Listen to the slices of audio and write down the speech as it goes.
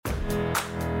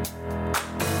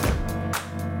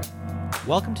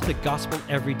Welcome to the Gospel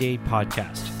Everyday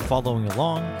podcast, following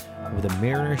along with the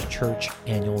Mariners Church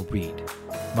annual read.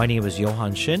 My name is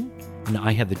Johan Shin, and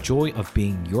I have the joy of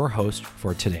being your host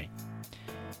for today.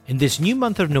 In this new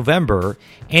month of November,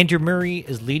 Andrew Murray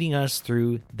is leading us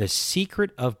through the secret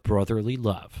of brotherly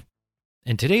love.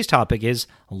 And today's topic is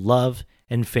love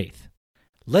and faith.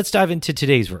 Let's dive into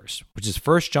today's verse, which is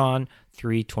 1 John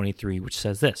 3:23, which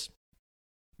says this,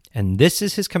 "And this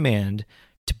is his command,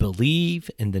 to believe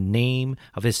in the name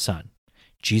of his Son,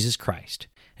 Jesus Christ,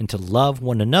 and to love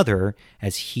one another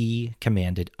as he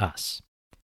commanded us."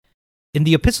 In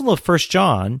the epistle of 1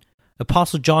 John,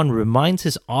 Apostle John reminds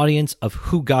his audience of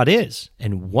who God is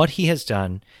and what he has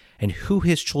done and who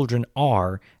his children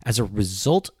are as a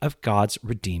result of God's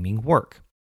redeeming work.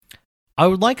 I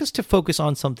would like us to focus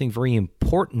on something very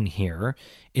important here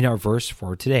in our verse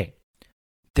for today.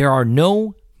 There are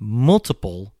no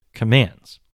multiple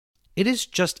commands. It is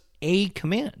just a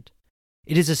command.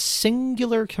 It is a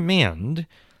singular command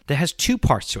that has two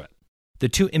parts to it. The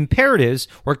two imperatives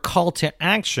or call to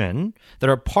action that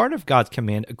are part of God's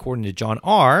command, according to John,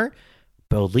 are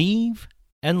believe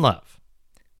and love.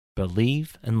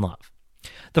 Believe and love.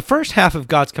 The first half of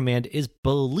God's command is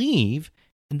believe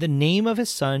in the name of his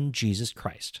Son, Jesus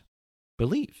Christ.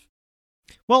 Believe.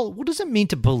 Well, what does it mean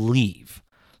to believe?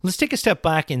 Let's take a step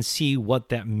back and see what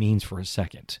that means for a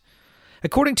second.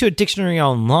 According to a dictionary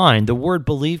online, the word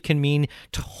believe can mean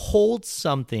to hold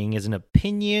something as an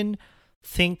opinion,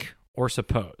 think, or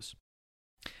suppose.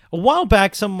 A while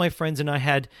back, some of my friends and I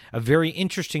had a very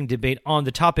interesting debate on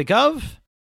the topic of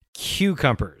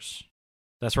cucumbers.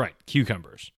 That's right,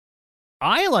 cucumbers.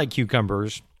 I like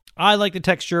cucumbers. I like the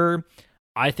texture.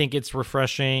 I think it's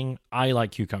refreshing. I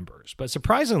like cucumbers. But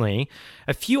surprisingly,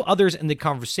 a few others in the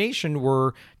conversation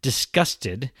were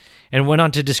disgusted and went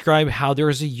on to describe how there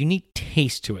is a unique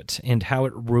taste to it and how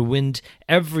it ruined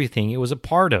everything it was a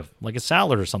part of, like a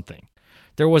salad or something.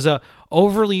 There was a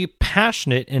overly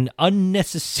passionate and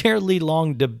unnecessarily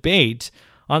long debate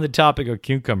on the topic of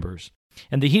cucumbers.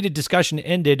 And the heated discussion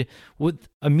ended with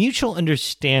a mutual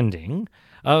understanding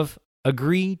of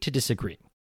agree to disagree.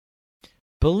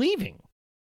 Believing.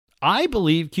 I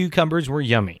believe cucumbers were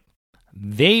yummy.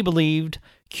 They believed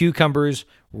cucumbers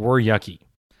were yucky.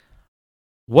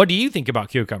 What do you think about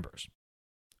cucumbers?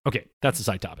 Okay, that's a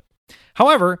side topic.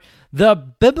 However, the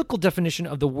biblical definition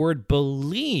of the word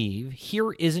believe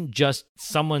here isn't just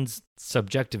someone's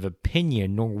subjective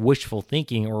opinion nor wishful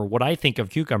thinking or what I think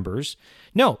of cucumbers.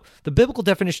 No, the biblical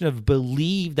definition of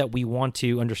believe that we want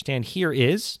to understand here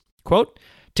is, quote,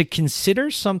 to consider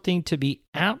something to be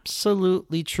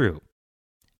absolutely true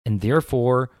and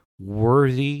therefore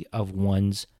worthy of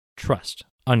one's trust,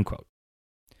 unquote.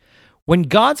 When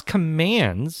God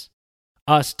commands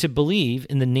us to believe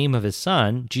in the name of his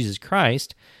Son, Jesus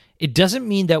Christ, it doesn't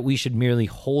mean that we should merely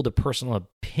hold a personal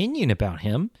opinion about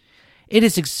him. It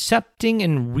is accepting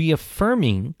and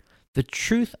reaffirming the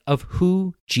truth of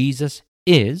who Jesus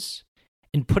is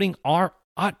and putting our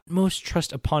utmost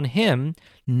trust upon him,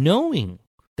 knowing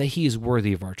that he is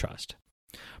worthy of our trust.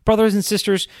 Brothers and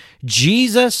sisters,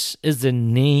 Jesus is the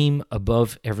name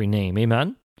above every name.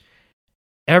 Amen?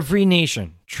 Every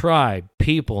nation, tribe,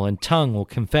 people, and tongue will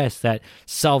confess that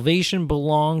salvation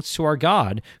belongs to our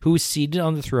God, who is seated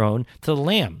on the throne, to the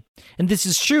Lamb. And this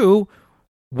is true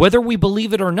whether we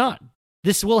believe it or not.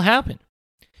 This will happen.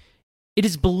 It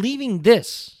is believing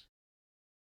this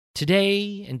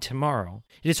today and tomorrow.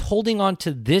 It is holding on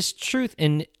to this truth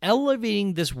and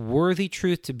elevating this worthy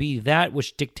truth to be that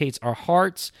which dictates our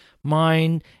hearts,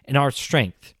 mind, and our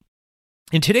strength.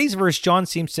 In today's verse, John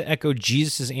seems to echo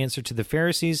Jesus' answer to the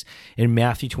Pharisees in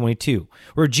Matthew 22,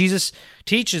 where Jesus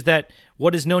teaches that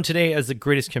what is known today as the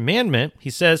greatest commandment, he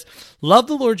says, love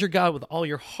the Lord your God with all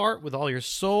your heart, with all your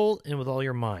soul, and with all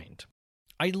your mind.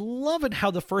 I love it how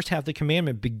the first half of the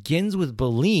commandment begins with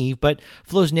believe, but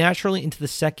flows naturally into the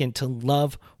second to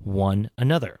love one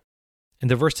another. In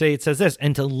the verse today, it says this,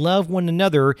 and to love one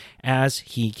another as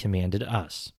he commanded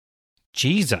us.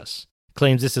 Jesus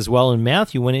claims this as well in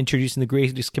Matthew when introducing the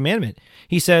greatest commandment.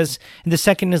 He says, and the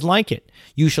second is like it.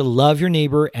 You shall love your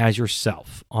neighbor as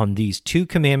yourself. On these two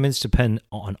commandments depend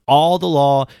on all the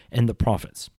law and the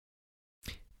prophets.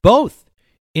 Both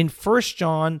in 1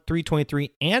 John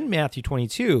 3:23 and Matthew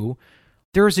 22,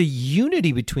 there is a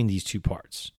unity between these two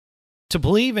parts. To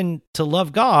believe and to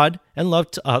love God and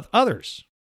love to others.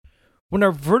 When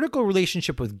our vertical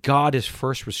relationship with God is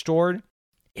first restored,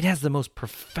 it has the most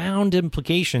profound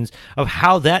implications of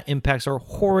how that impacts our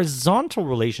horizontal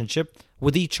relationship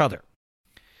with each other.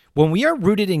 When we are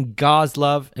rooted in God's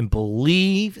love and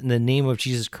believe in the name of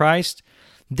Jesus Christ,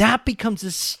 that becomes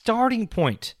the starting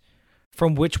point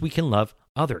from which we can love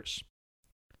others.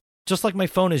 Just like my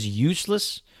phone is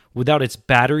useless without its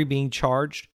battery being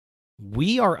charged,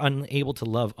 we are unable to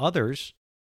love others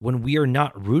when we are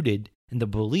not rooted in the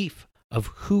belief of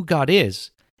who God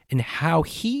is and how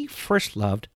He first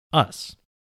loved us.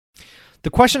 The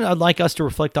question I'd like us to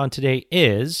reflect on today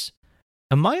is,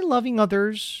 am I loving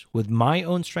others with my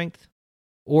own strength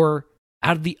or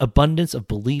out of the abundance of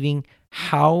believing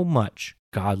how much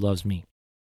God loves me?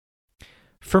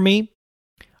 For me,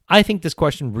 I think this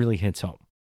question really hits home.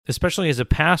 Especially as a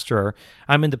pastor,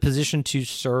 I'm in the position to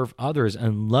serve others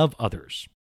and love others.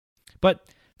 But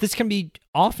this can be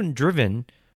often driven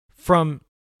from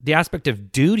the aspect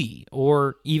of duty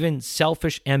or even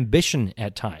selfish ambition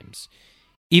at times.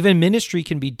 Even ministry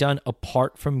can be done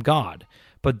apart from God,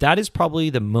 but that is probably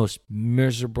the most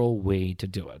miserable way to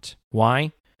do it.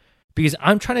 Why? Because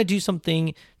I'm trying to do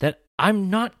something that I'm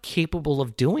not capable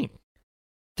of doing.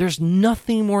 There's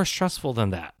nothing more stressful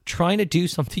than that, trying to do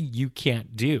something you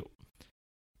can't do.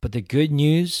 But the good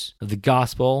news of the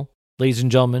gospel, ladies and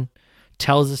gentlemen,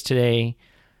 tells us today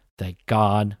that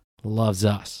God loves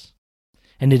us.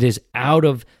 And it is out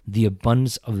of the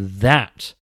abundance of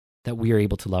that we are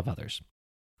able to love others.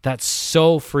 That's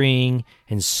so freeing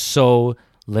and so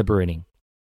liberating.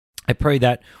 I pray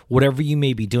that whatever you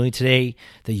may be doing today,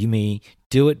 that you may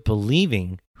do it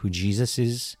believing who Jesus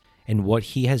is and what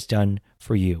He has done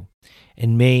for you.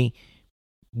 And may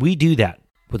we do that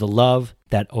with a love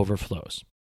that overflows.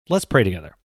 Let's pray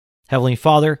together. Heavenly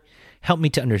Father, help me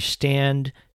to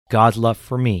understand God's love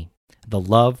for me, the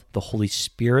love the Holy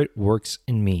Spirit works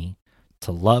in me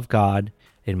to love God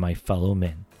and my fellow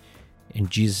men. In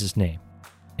Jesus' name,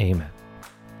 amen.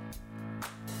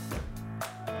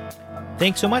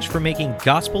 Thanks so much for making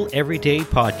Gospel Everyday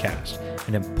Podcast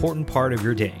an important part of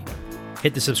your day.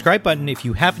 Hit the subscribe button if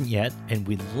you haven't yet, and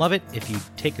we'd love it if you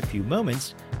take a few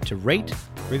moments to rate,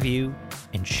 review,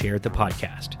 and share the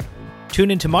podcast. Tune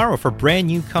in tomorrow for brand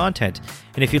new content,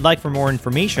 and if you'd like for more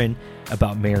information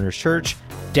about Mariners Church,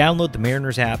 download the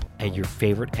Mariners app at your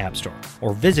favorite app store,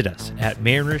 or visit us at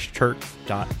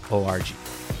marinerschurch.org.